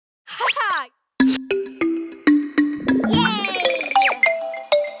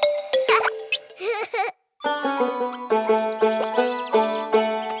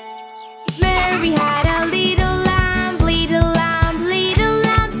Mary had a little lamb, little lamb, little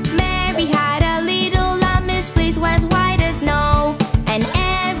lamb. Mary had a little lamb, his fleece was white as snow. And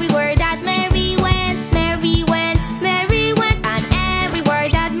everywhere that Mary went, Mary went, Mary went. And everywhere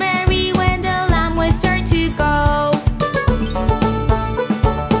that Mary went, the lamb was sure to go.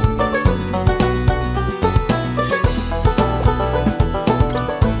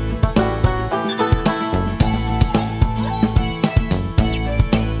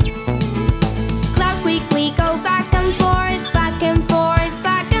 Clouds quickly go back and forth, back and forth,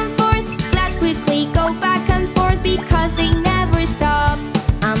 back and forth. Clouds quickly go back and forth because they never stop.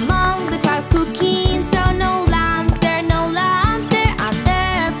 Among the clouds, Cuquin saw no lambs there, no lambs there. And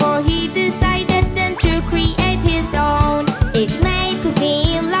therefore he decided then to create his own. It made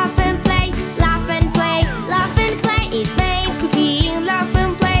Cuquin laugh and play, laugh and play, laugh and play. It made Cuquin laugh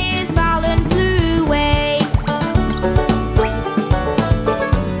and play, his ballon flew away.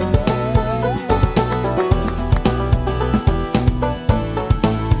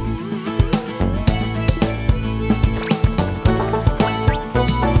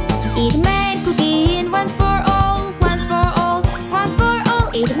 It made Cuquin once for all, once for all, once for all.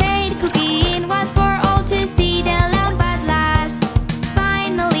 It made Cuquin once for all to see the lamb at last.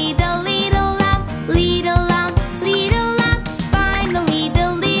 Finally the little lamb, little lamb, little lamb. Finally the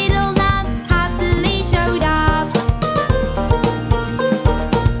little lamb happily showed up.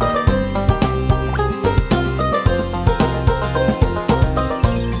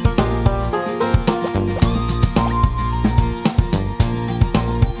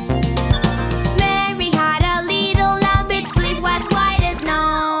 Mary had a little lamb, its fleece was white as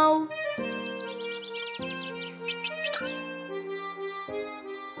snow.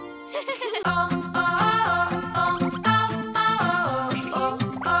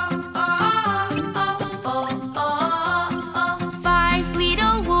 Five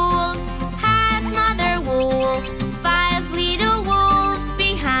little wolves has Mother Wolf. Five little wolves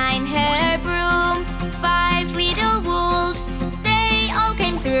behind her broom. Five little wolves, they all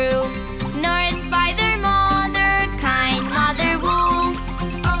came through, nursed by their mother, kind Mother Wolf.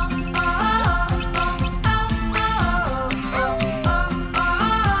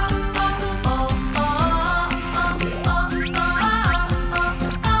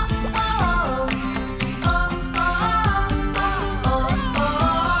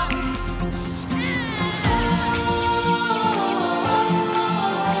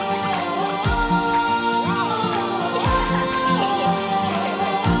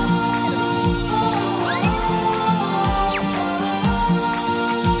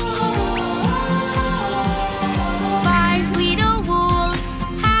 Five little wolves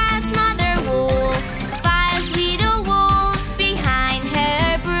has Mother Wolf. Five little wolves behind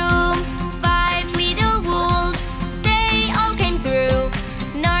her broom. Five little wolves, they all came through,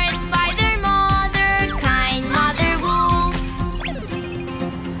 nursed by their mother, kind Mother Wolf.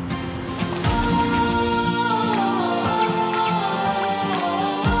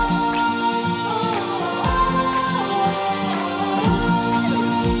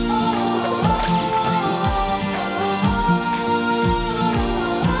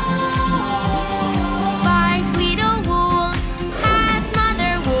 Five little wolves has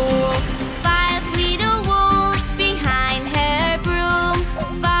Mother Wolf. Five little wolves behind her broom.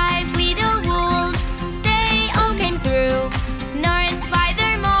 Five little wolves, they all came through, nursed by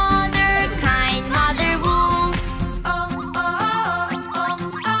their mother, kind Mother Wolf.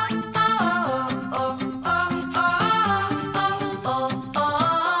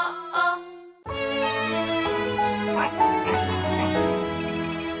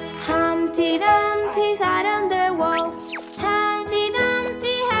 Humpty Dumpty sat on the wall. Humpty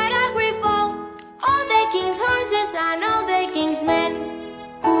Dumpty had a great fall. All the king's horses and all the king's men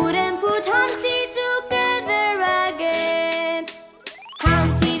couldn't put Humpty together again.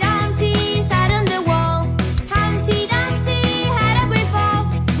 Humpty Dumpty sat on the wall. Humpty Dumpty had a great fall.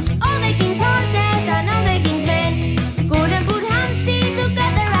 All the king's horses and all the king's men couldn't put Humpty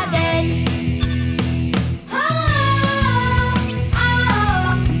together again.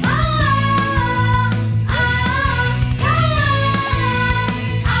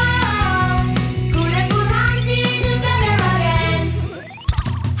 Couldn't put Humpty together again.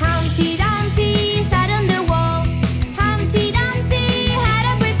 Humpty Dumpty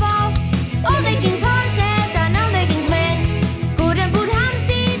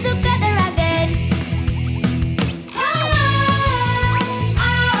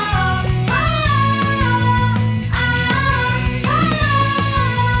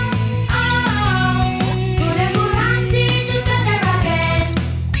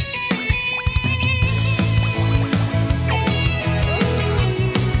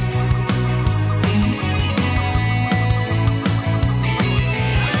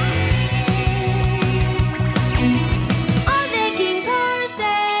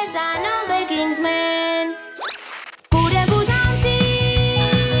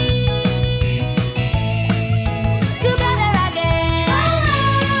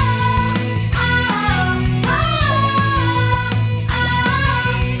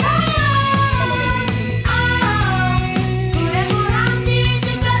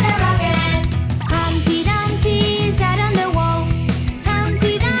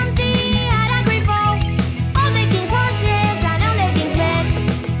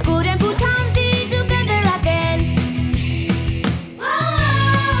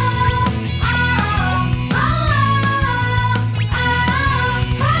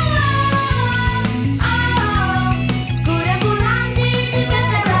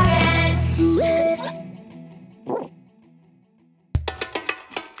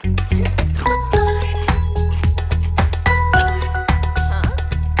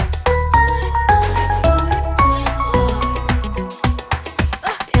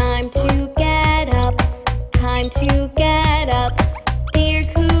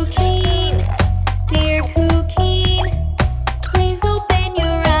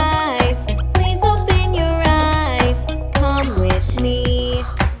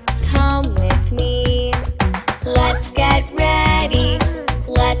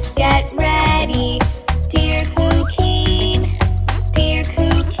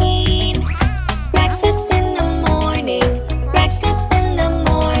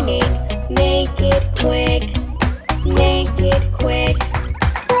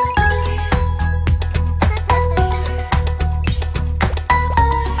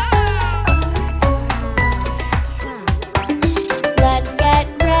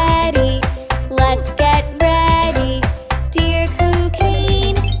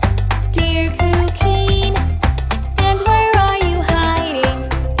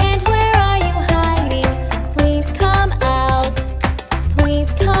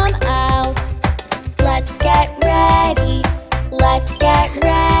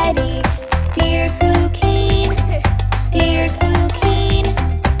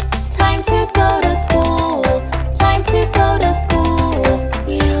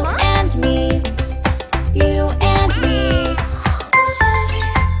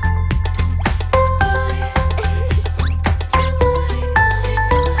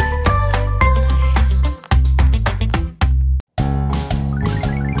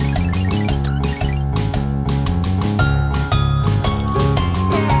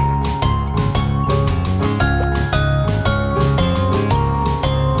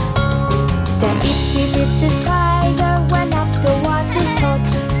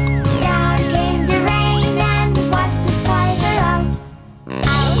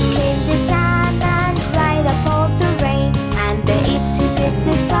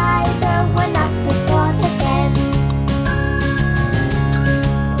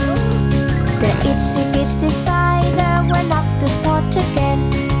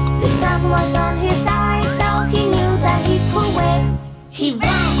He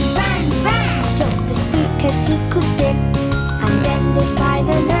ran, ran, ran, just as quick as he could spin. And then the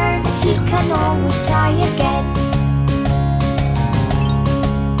spider learned he can always try again.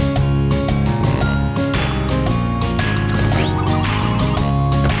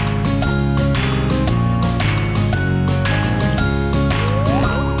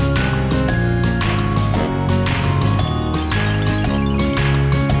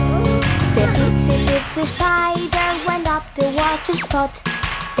 The spider went up the water spot.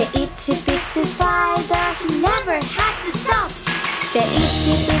 The itsy bitsy spider, he never had to stop. The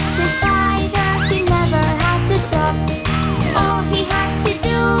itsy bitsy spider, he never had to stop. All he had to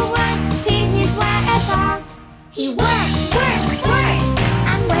do was pin his web about. He worked, worked, worked,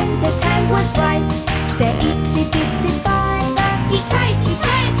 and when the time was right, the itsy bitsy spider, he tried, he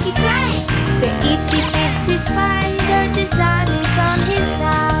tried, he tried. The itsy bitsy spider, the sun is on his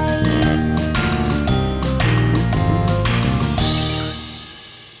side.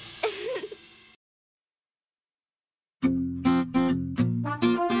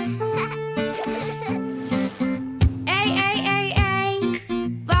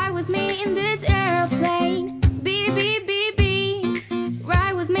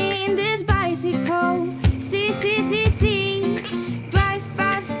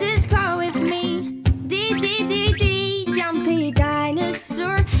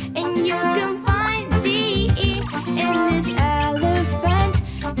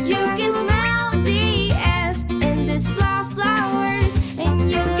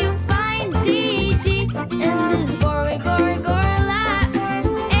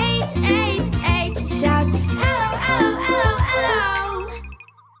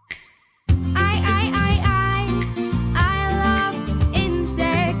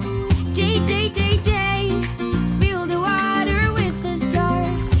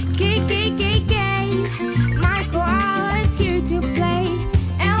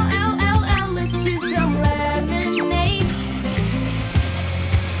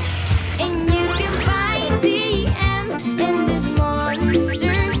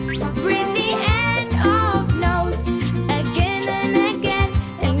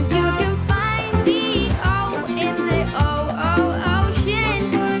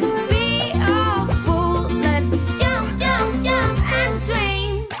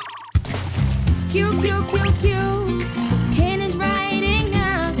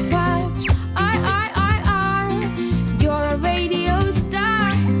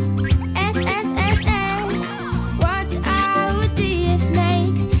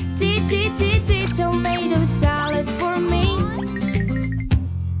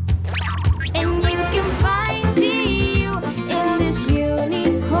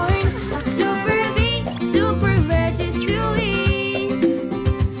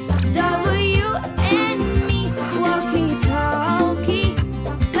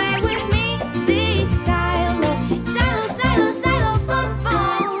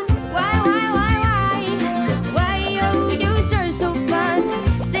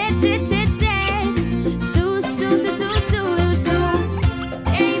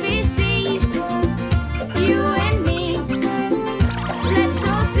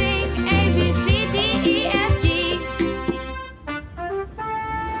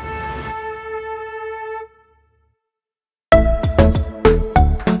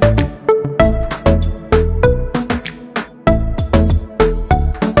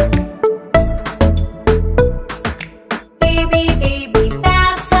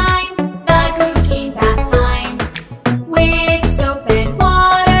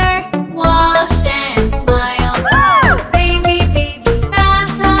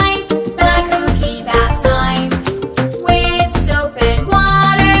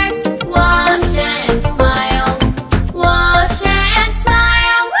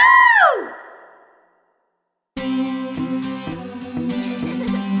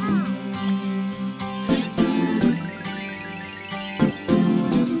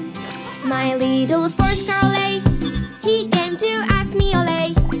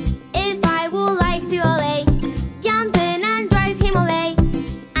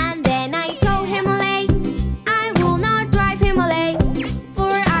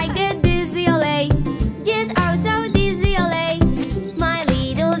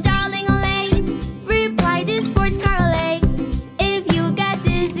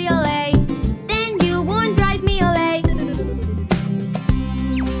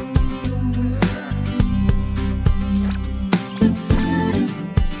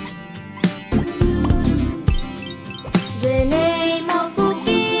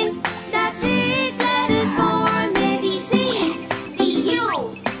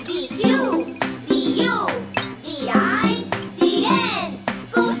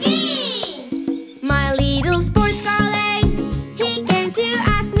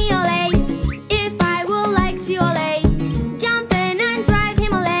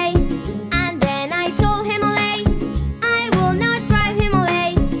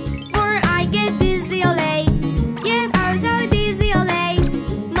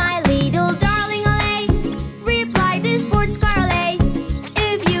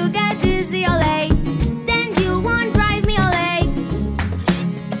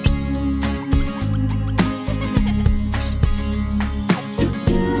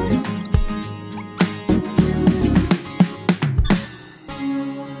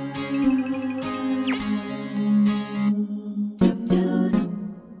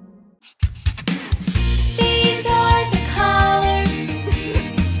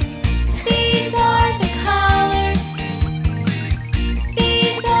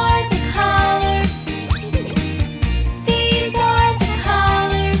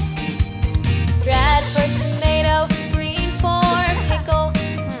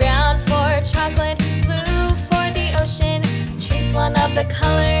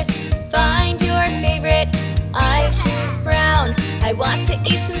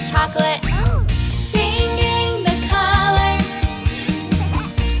 some chocolate. Singing the colors.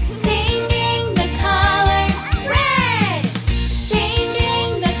 Singing the colors. Red!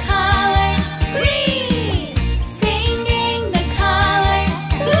 Singing the colors. Green! Singing the colors.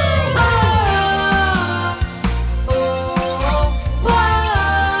 Blue!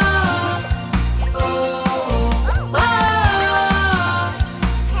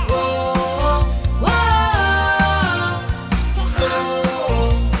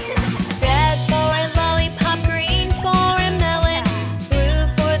 Red for a lollipop, green for a melon, blue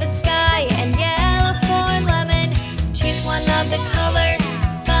for the sky, and yellow for lemon. Choose one of the colors,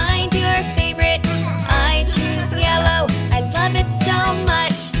 find your favorite. I choose yellow, I love it so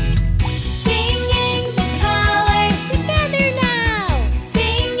much. Singing the colors together now.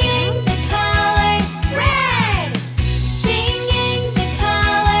 Singing the colors. Red! Singing the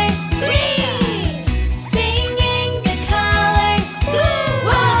colors. Green! Singing the colors. Blue!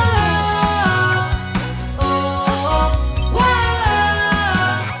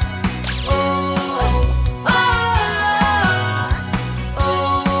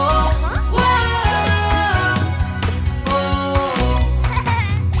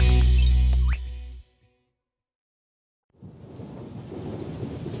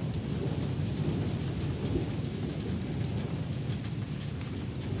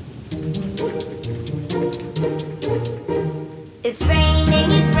 It's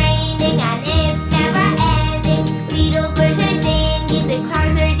raining, and it's never ending. Little birds are singing, the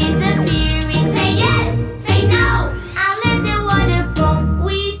clouds are disappearing. Say yes, say no, I'll let the water fall.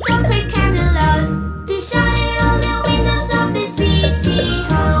 With chocolate candles to shine all the windows of the city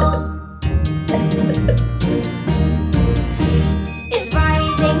hall. It's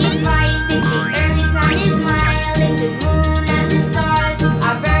rising, the early sun is smiling. The moon and the stars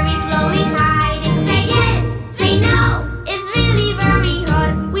are very slowly hiding. Say yes, say no, it's really very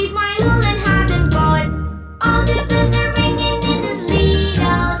hot with my woolen hat.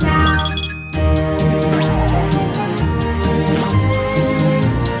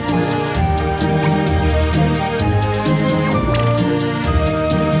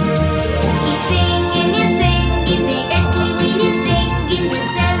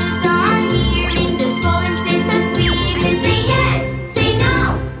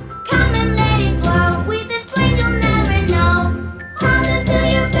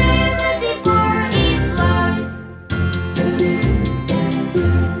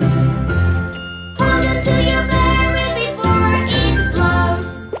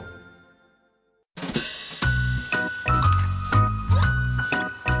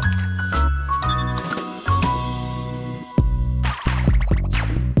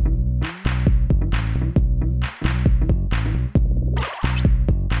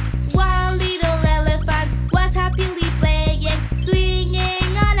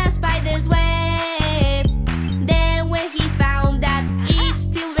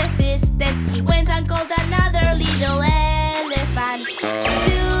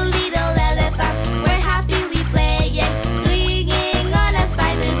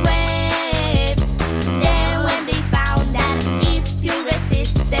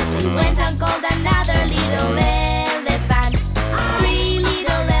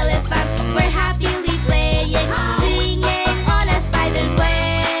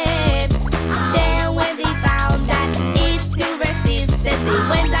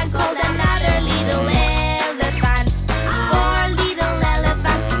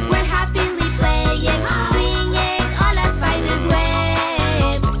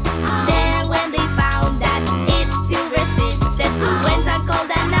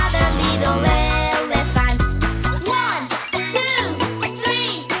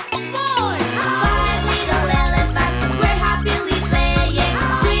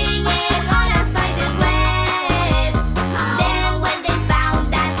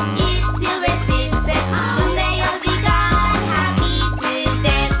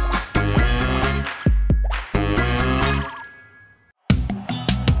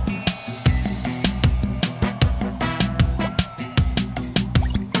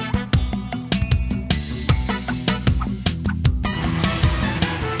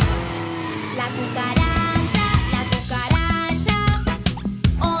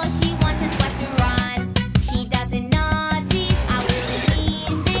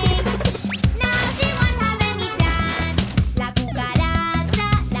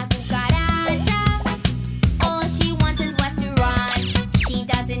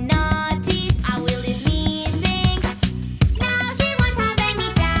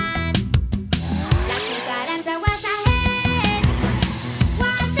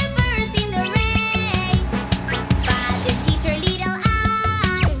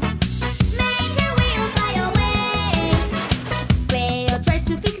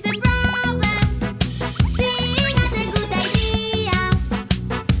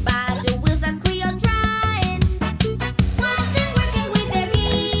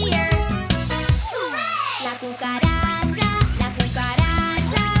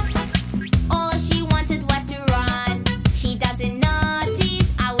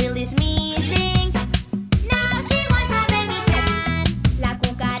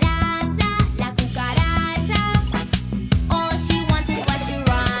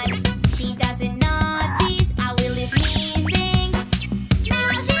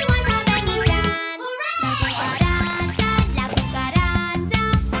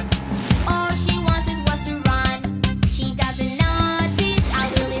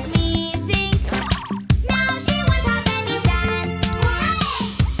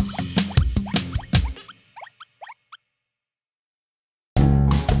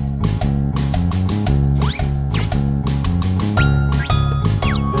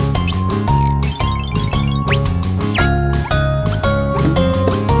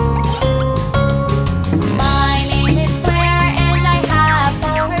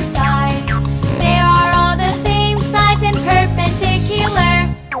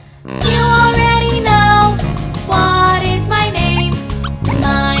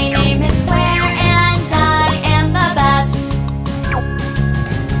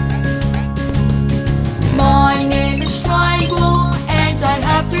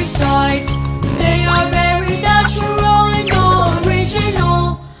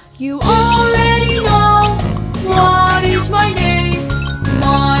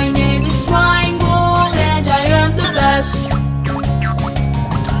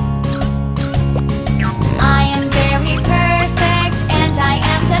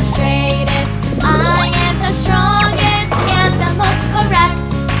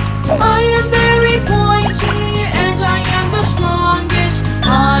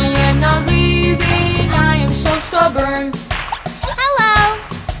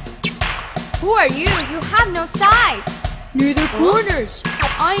 Near the corners.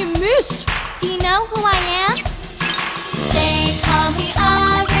 I am Mist. Do you know who I am? They call me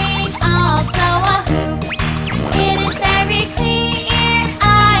a ring, also a hoop. It is very clear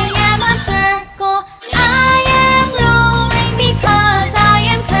I am a circle. I am rolling because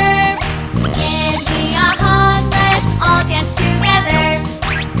I am curved. Give me a hug, let's all dance together.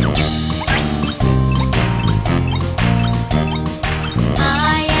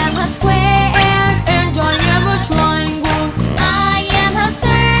 I am a square And I am a triangle. I am a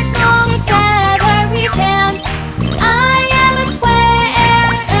circle, together we dance. I am a square,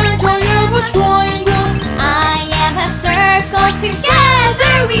 And I am a triangle. I am a circle,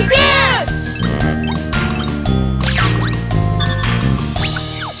 together we dance.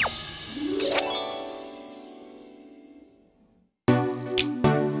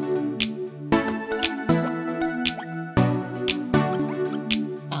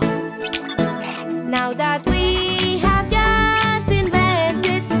 Now that we have just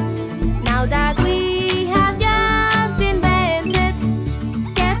invented, now that we have just invented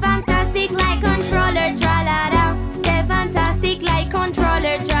the fantastic light controller, tra-la-la, the fantastic light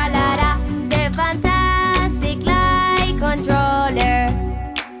controller, tra-la-la, the fantastic light controller.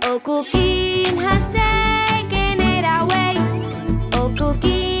 Oh, Cuquin has taken it away. Oh,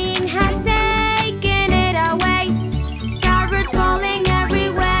 Cuquin has taken it away. Carrots falling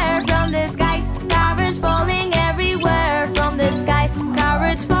everywhere from the skies. Carrots falling everywhere from the skies.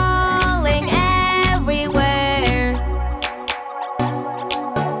 Carrots falling everywhere.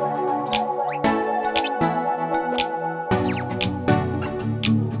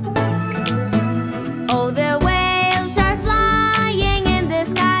 Oh, the whales are flying in the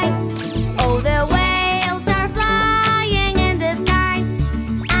sky. Oh, the whales are flying in the sky.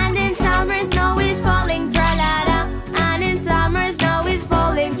 And in summer snow is falling, tra-la-la. And in summer snow is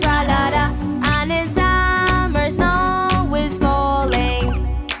falling, tra-la-la. And in summer snow is falling.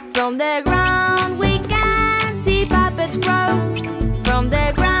 From the ground we can see puppets grow. From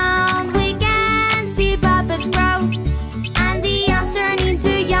the ground we can see puppets grow. And the ants turn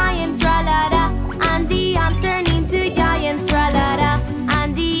into giants, tra-la-la. And the ants turn into giants, tra-la-la.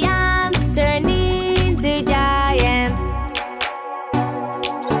 And the ants turn into giants.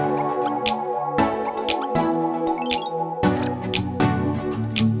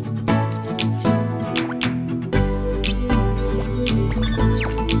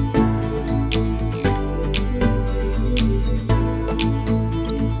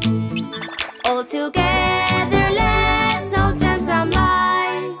 All together, let's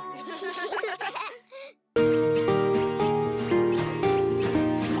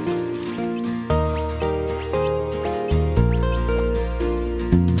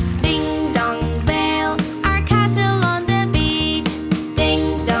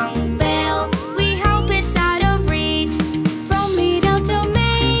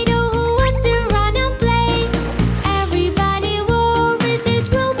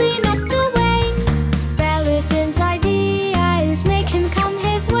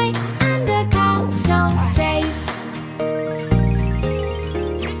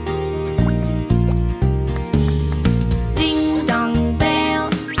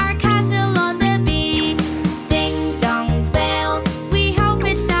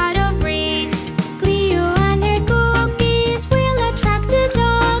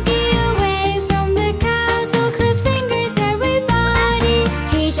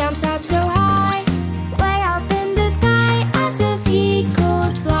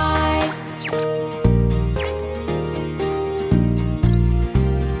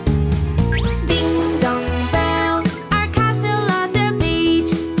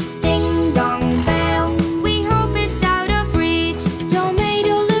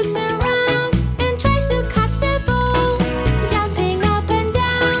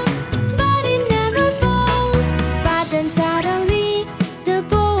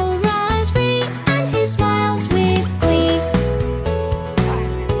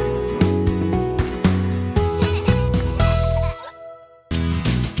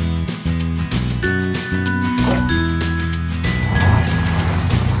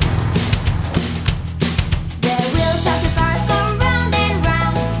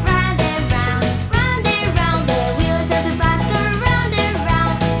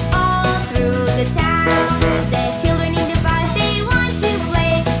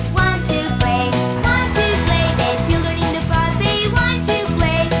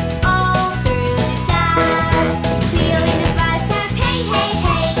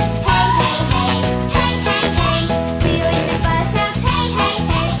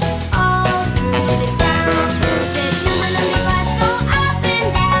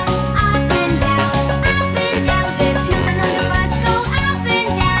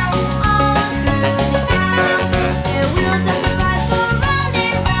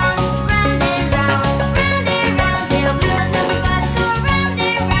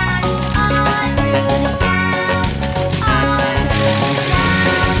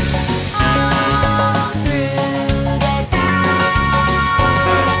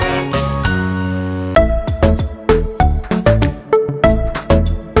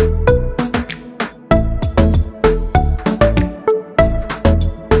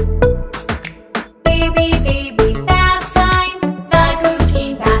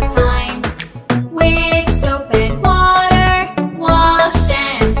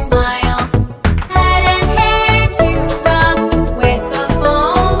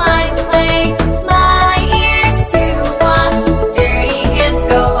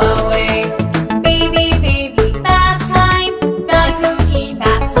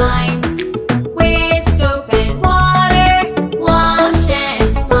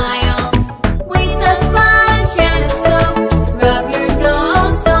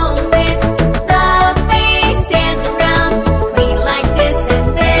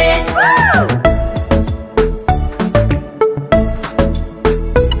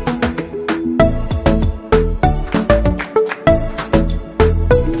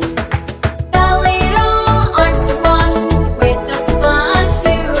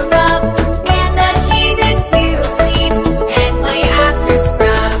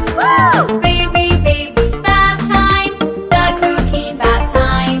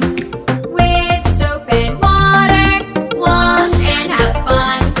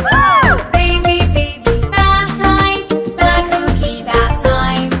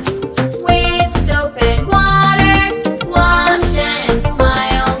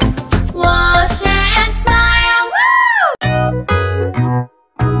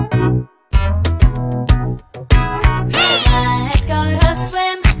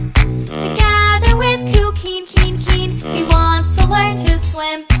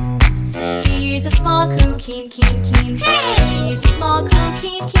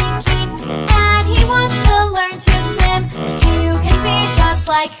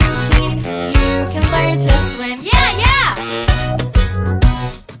learn to swim. Yeah, yeah!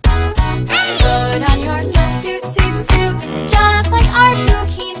 Put on your swimsuit, just like our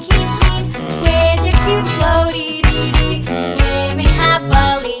Cuquin, with your cute floaty dee, swimming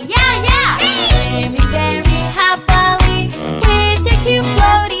happily. Yeah, yeah! Swimming very happily with your cute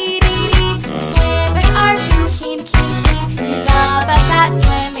floaty dee, swimming our Cuquin, he's the best at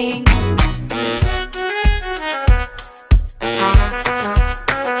swimming.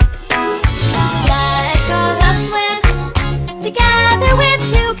 Let's go to swim together with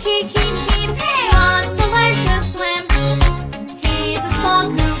Cuquin. He wants to learn to swim. He's a small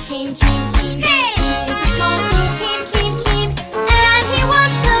Cuquin. He's a small Cuquin, and he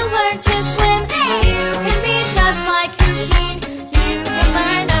wants to learn to swim. You can be just like Cuquin. You can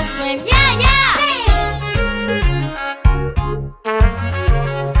learn to swim. Yeah, yeah!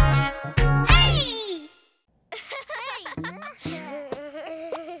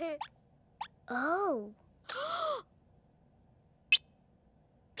 Oh.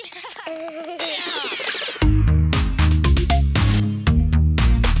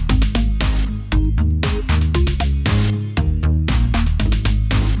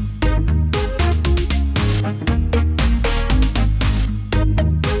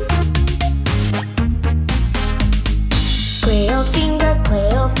 Cleo finger,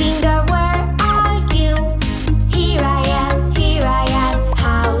 where are you? Here I am,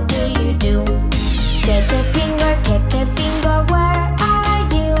 how do you do? Take a finger, where are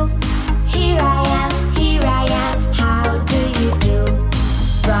you? Here I am, how do you do?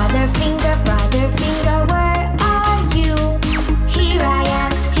 Brother finger, where are you? Here I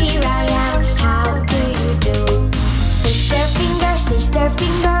am, how do you do? Sister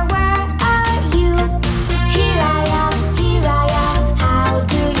finger, where are you? Here I am, how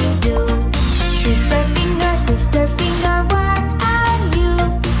do you do? Sister finger, where are you?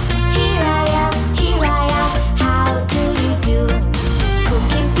 Here I am, how do you do?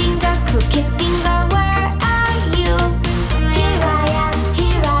 Cuquin finger, where are you? Here I am,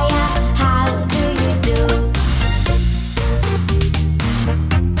 how do you do?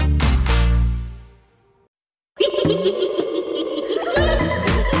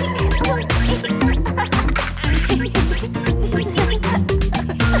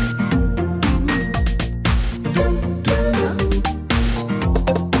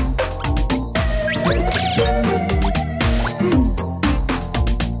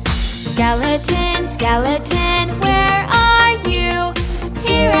 Skeleton, where are you?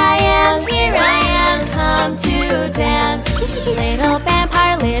 Here I am, come to dance. Little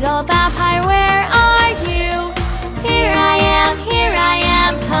vampire, where are you? Here I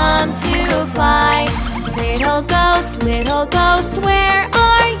am, come to fly. Little ghost, where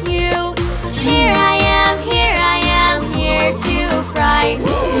are you? Here I am, here to fright.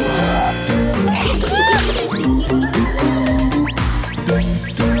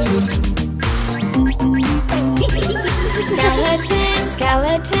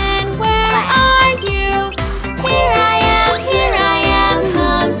 Skeleton, where are you? Here I am,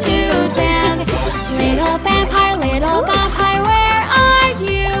 come to dance. Little vampire, where are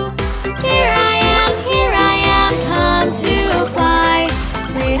you? Here I am, come to fly.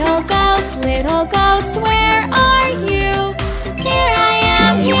 Little ghost, where are you? Here I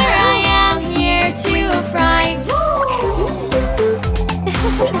am, here to fright.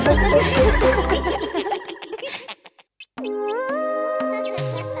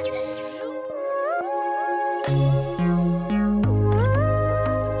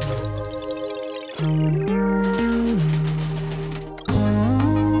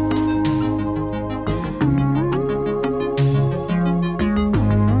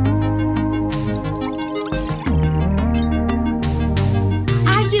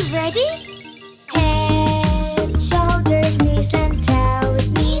 Are you ready? Head, shoulders, knees and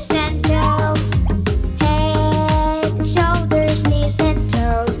toes, knees and toes. Head, shoulders, knees and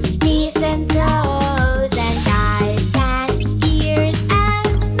toes, knees and toes. And eyes and ears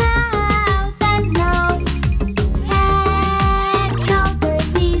and mouth and nose. Head, shoulders,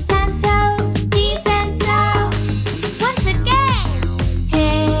 knees and toes, knees and toes. Once again.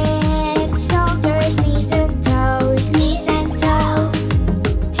 Head, shoulders, knees and toes, knees and toes.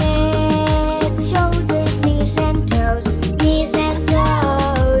 Head,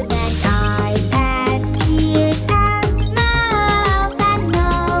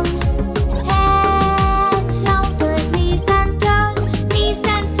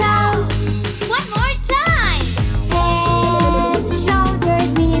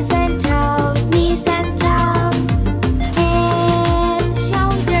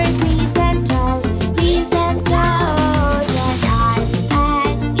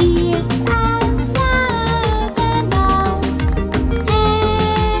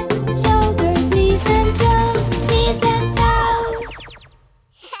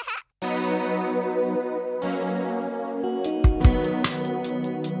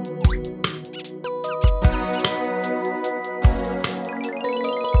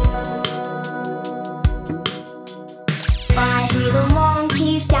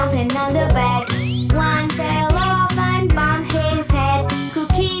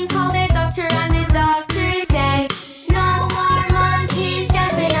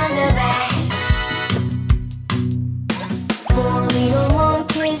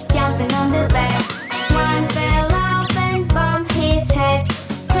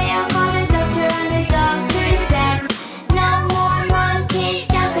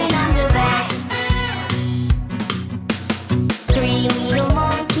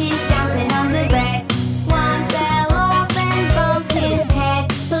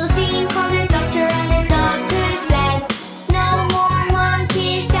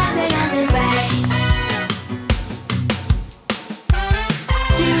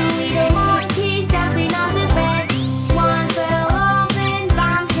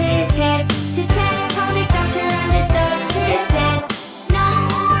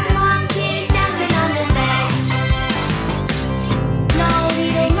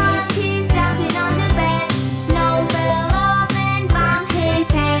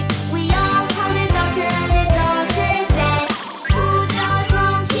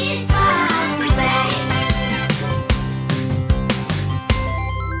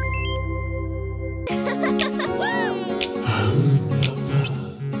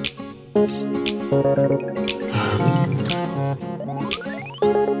 The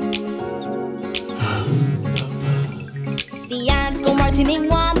ants go marching in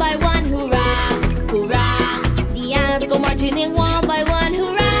one by one, hurrah, hurrah. The ants go marching in one by one,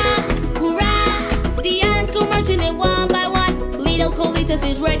 hurrah, hurrah. The ants go marching in one by one. Little Colitas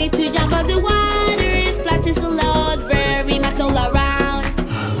is ready to jump on the water. Splashes a lot, very much all around.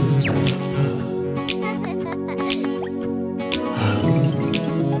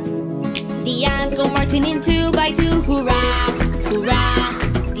 The ants go marching in two by two, hurrah, hurrah.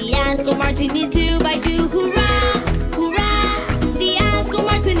 The ants go marching in two by two, hurrah, hurrah. The ants go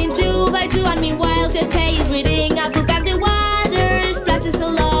marching in two by two, and meanwhile Tete is reading a book and the water splashes a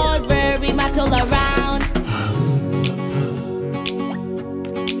lot, very much all around.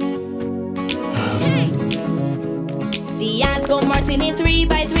 The ants go marching in three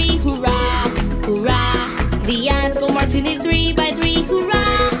by three, hurrah, hurrah. The ants go marching in three by three,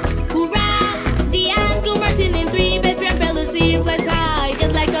 hurrah, hurrah. The ants go marching in three by three, and Pelusi flies high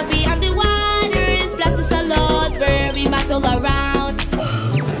just like a bee, and the water splashes a lot, very much all around.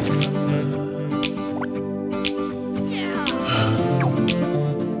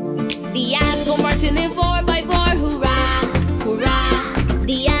 The ants go marching in four by four, hurrah, hurrah.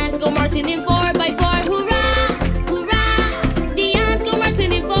 The ants go marching in four by four, hurrah, hurrah. The ants go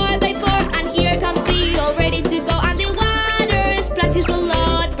marching in four by four, and here comes Cleo ready to go, and the water splashes a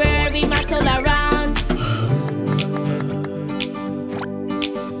lot, very much all around.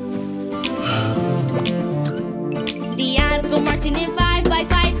 The ants go marching in five by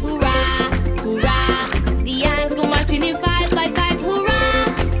five, hurrah, hurrah. The ants go marching in five by five, hurrah,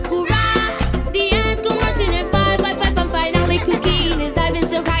 hurrah. The ants go marching in five by five, and finally Cuquin is diving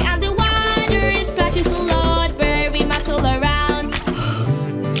so high, and the water splashes a lot, very much all around.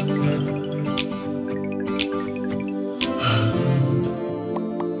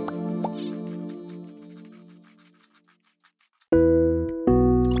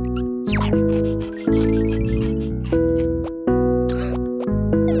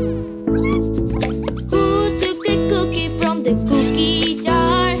 Who took the cookie from the cookie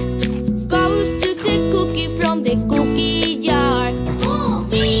jar? Ghost took the cookie from the cookie jar. Who?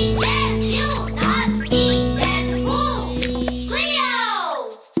 Me? Yes, you. Not me. Then who? Cleo!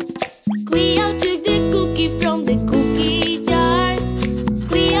 Cleo took the cookie from the cookie jar.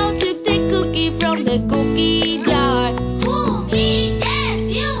 Cleo took the cookie from the cookie jar. Who? Me? Yes,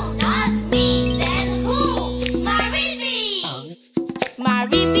 you. Not me. Then who? Mariby!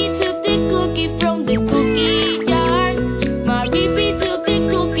 Mariby took the cookie from the cookie jar. Mariby took the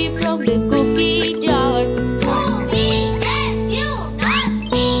cookie from the cookie jar. Who? Me? Yes, you. Not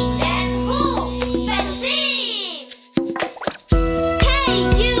me. Then who? Pelusi! Hey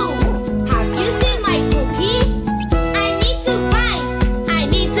you! Have you seen my cookie? I need to find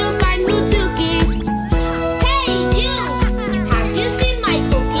who took it. Hey you! Have you seen my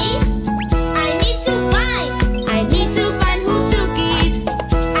cookie? I need to find who took it.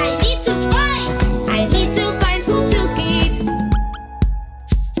 I need to find who took it.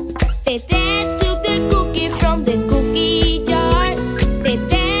 Tete took the cookie from the cookie jar.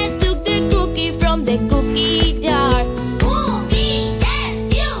 Tete took the cookie from the cookie jar. Who? Me? Yes,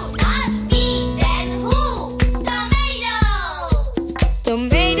 you. Not me. Then who? Tomato!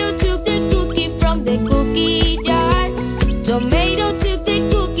 Tomato took the cookie from the cookie jar. Tomato took the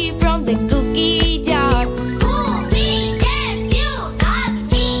cookie from the cookie jar. Who? Me? Yes, you. Not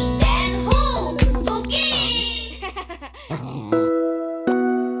me. Then who? Cookie!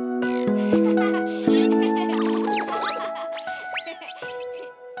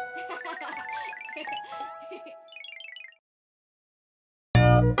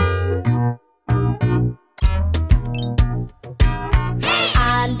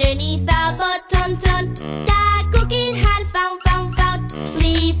 Underneath the button, that Cuquin had found.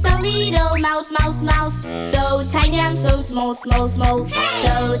 Leave the little mouse. So tiny and so small. So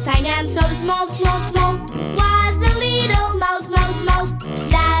tiny and so small. Was the little mouse.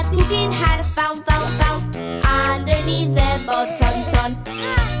 That Cuquin had found. Underneath the button.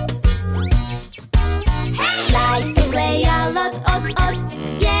 Likes to play a lot.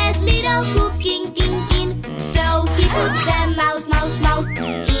 Yes, little Cuquin. So he puts the mouse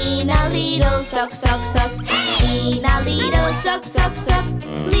in a little sock. In a little sock.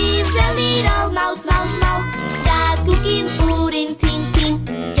 Leave the little mouse. That Cuquin put in tin.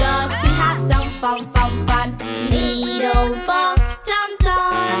 Just to have some fun. Little button.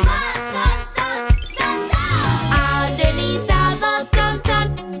 Underneath the button,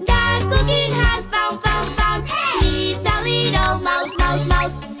 that Cuquin had found. Leave the little mouse.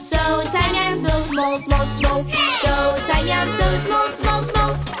 So tiny and so small. So tiny and so small.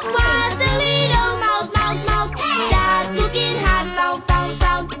 Was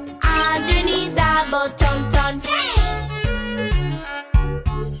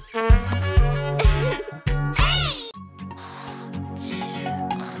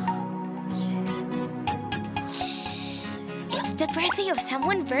the birthday of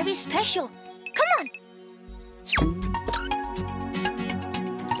someone very special. Come on!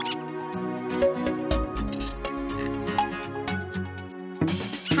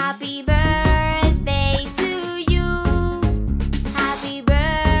 Happy birthday to you. Happy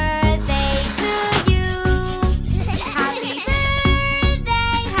birthday to you. Happy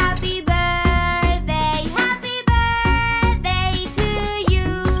birthday, happy birthday, happy birthday to you.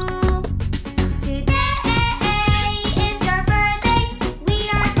 Today is your birthday. We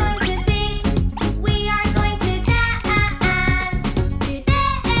are going to sing. We are going to dance.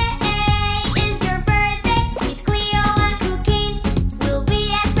 Today is your birthday with Cleo and Cuquin. Will be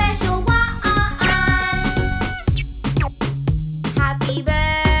a special one. Happy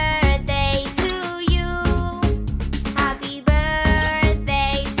birthday to you. Happy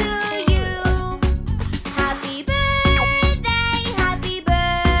birthday to you. Happy birthday, happy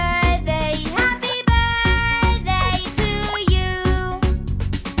birthday, happy birthday to you.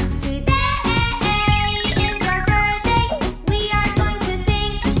 Today is your birthday. We are going to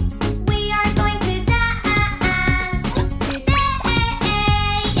sing. We are going to dance. Today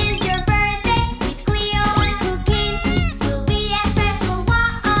is your birthday with Cleo and Cuquin. Will be a special one.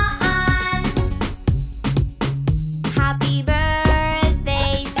 Happy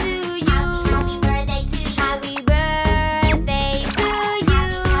birthday to you. Happy birthday to you. Happy birthday to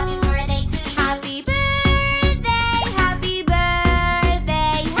you. Happy birthday to you. Happy birthday, happy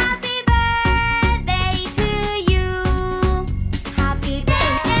birthday, happy birthday to you. Today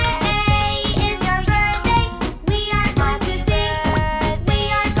is your birthday. We are going to sing. We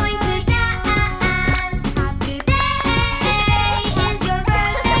are going to dance. Today is your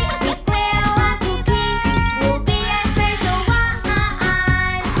birthday with Cleo and Cuquin. Will be a special one.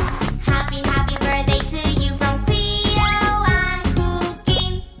 Happy, happy birthday to you from Cleo and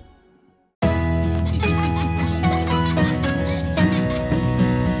Cuquin.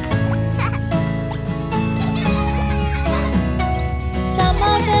 Some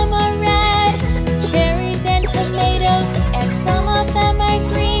of them are red, cherries and tomatoes, and some of them are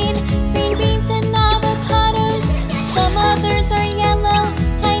green, green beans and avocados. Some others are yellow,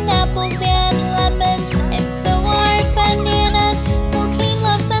 pineapples and lemons, and so are bananas. Cuquin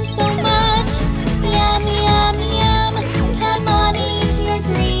loves them so much. Yum, yum, yum. Come on, eat your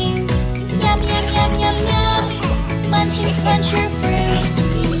greens. Yum, yum, yum, yum, yum. Munch and crunch your fruits.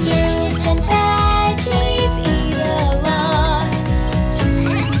 Fruits and veggies, eat a lot. To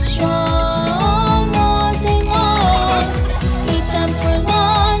be strong all day long. Eat them for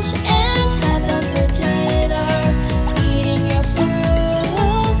lunch and have them for dinner. Eating your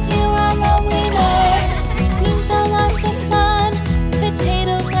fruits, you are a winner. Beans are lots of fun.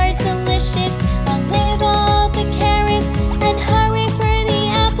 Potatoes are delicious. I'll leave all the carrots and hurry for the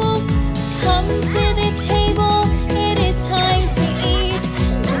apples. Come to the table, it is time to eat.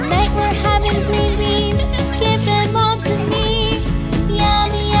 Tonight we're having green beans, give them all to me.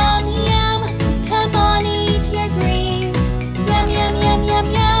 Yum, yum, yum. Come on, eat your greens. Yum, yum, yum, yum,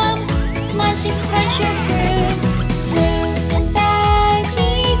 yum. Lunch and crunch your fruits. Fruits and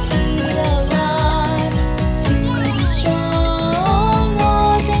veggies, eat a lot. To be strong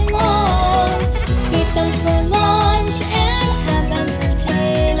all day long. Eat them for lunch and have them for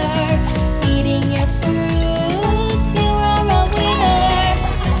dinner. Eating your fruits, you are a winner.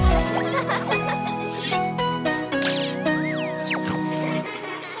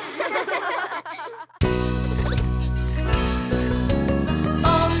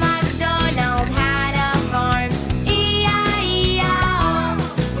 Old MacDonald had a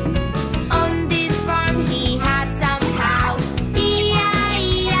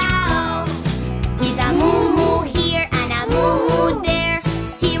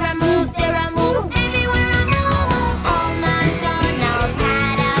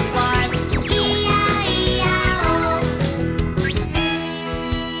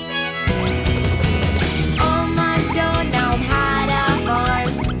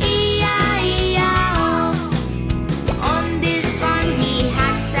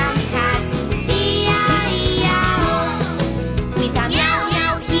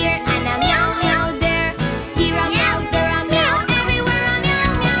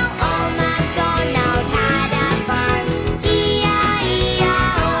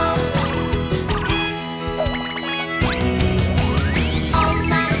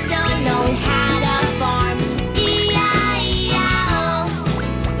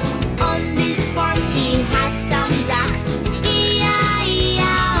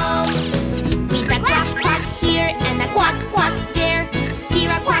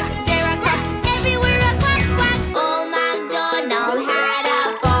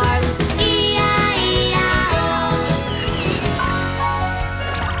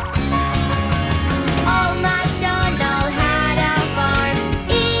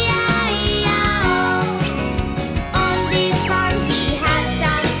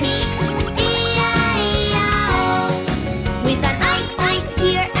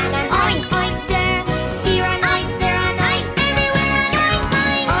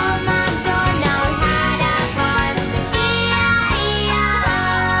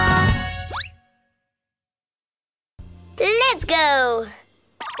Let's go!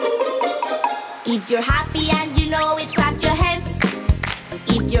 If you're happy and you know it, clap your hands.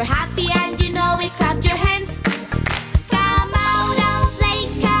 If you're happy and you know it, clap your hands. Come out and play,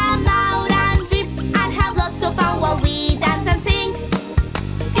 come out and dream, and have lots of fun while we dance and sing.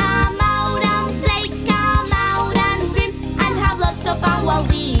 Come out and play, come out and dream, and have lots of fun while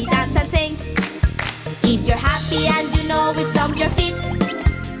we dance and sing. If you're happy and you know it, stomp your feet.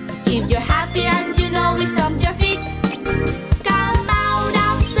 If you're happy and you know it, stomp your feet. Come out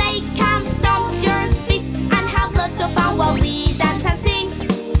and play, come stomp your feet, and have lots of fun while we dance and sing.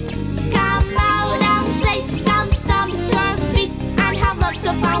 Come out and play, come stomp your feet, and have lots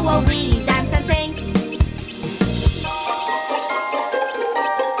of fun while we dance and sing.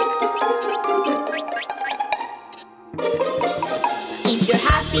 If you're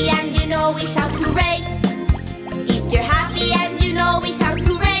happy and you know it, shout hooray. If you're happy and you know it, shout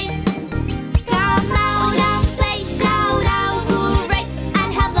hooray. Come out and play, shout out hooray,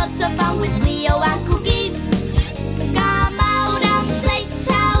 and have lots of fun with Cleo and Cuquin. Come out and play,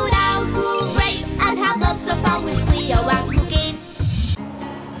 shout out hooray, and have lots of fun with Cleo and Cuquin.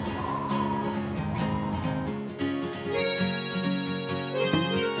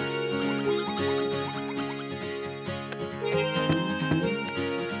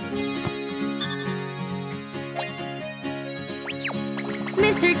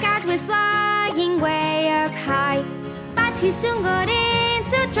 Mr. Cat was flying way up high, but he soon got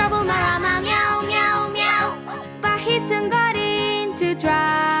into trouble. Marama, meow, meow, meow. But he soon got into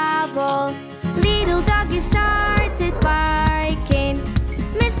trouble. Little doggy started barking.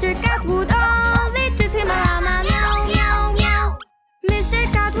 Mr. Cat would only tease him. Marama, meow, meow, meow. Mr.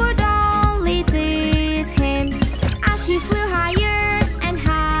 Cat would only tease him. As he flew higher and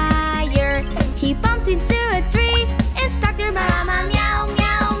higher, he bumped into a tree and stuck there. Marama, meow,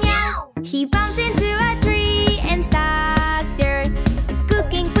 meow, meow. He bumped into a tree and stuck there.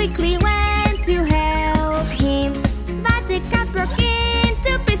 Cuquin quickly went to help him, but the cat broke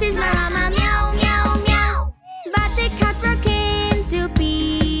into pieces. Marama, meow, meow, meow. But the cat broke into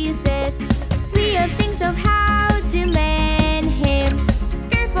pieces. Cleo thinks of how to mend him,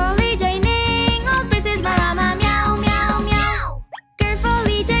 carefully joining all pieces. Marama, meow, meow, meow.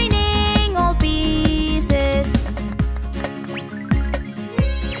 Carefully joining all pieces.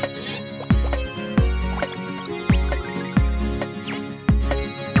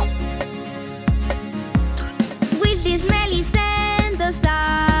 With these smelly sandals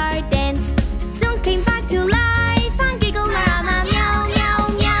ardents, soon came back to life and giggled. Marama, meow, meow,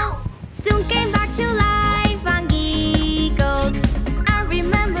 meow. Soon came back to life and giggled.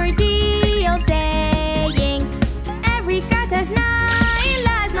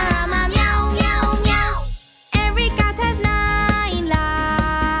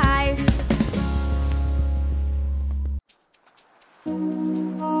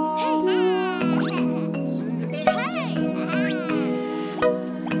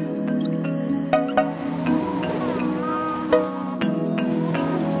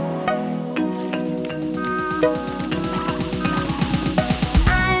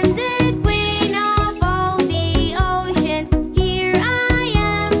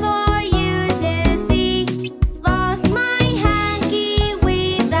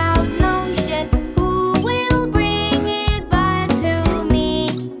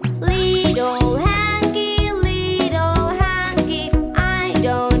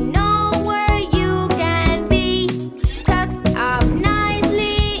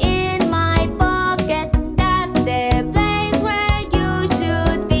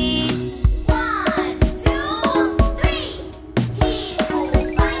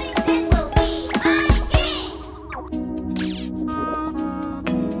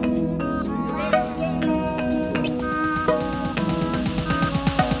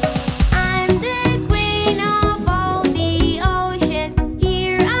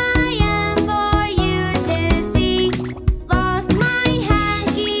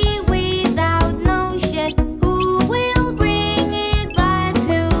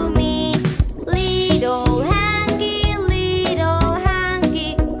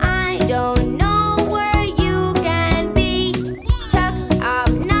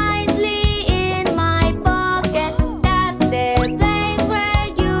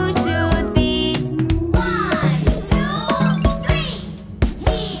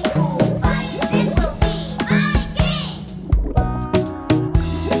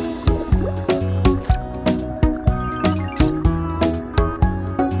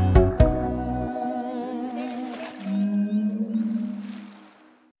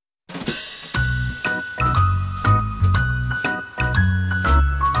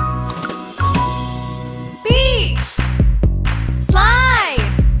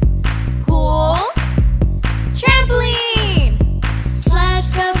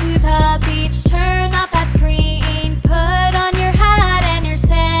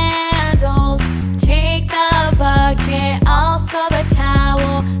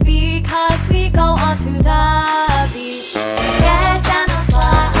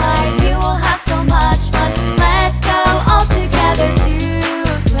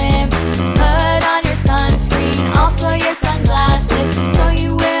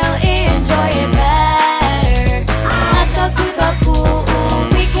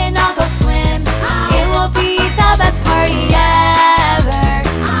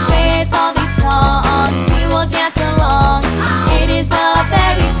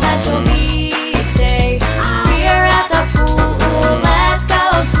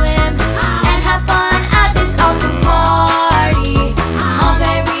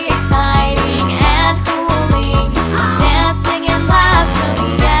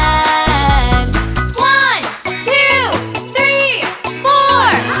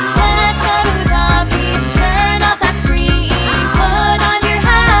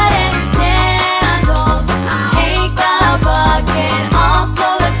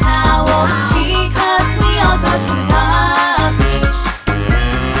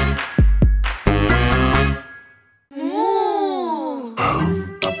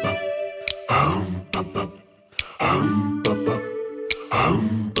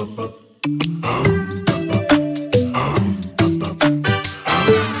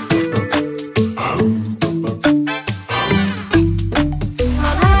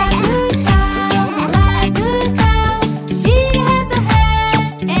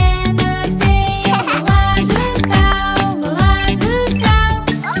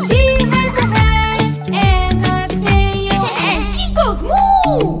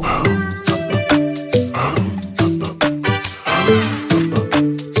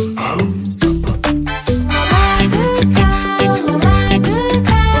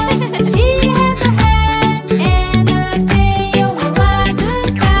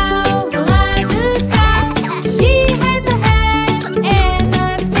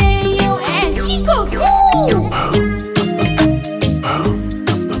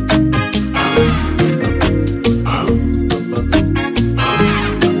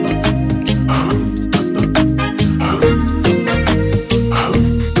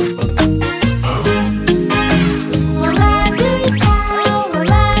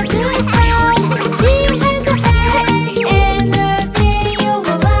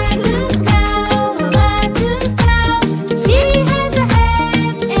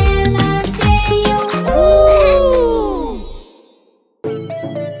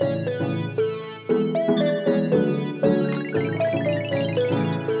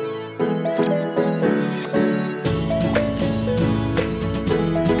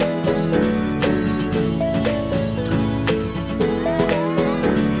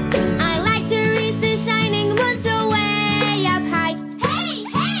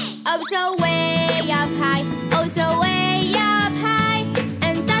 So way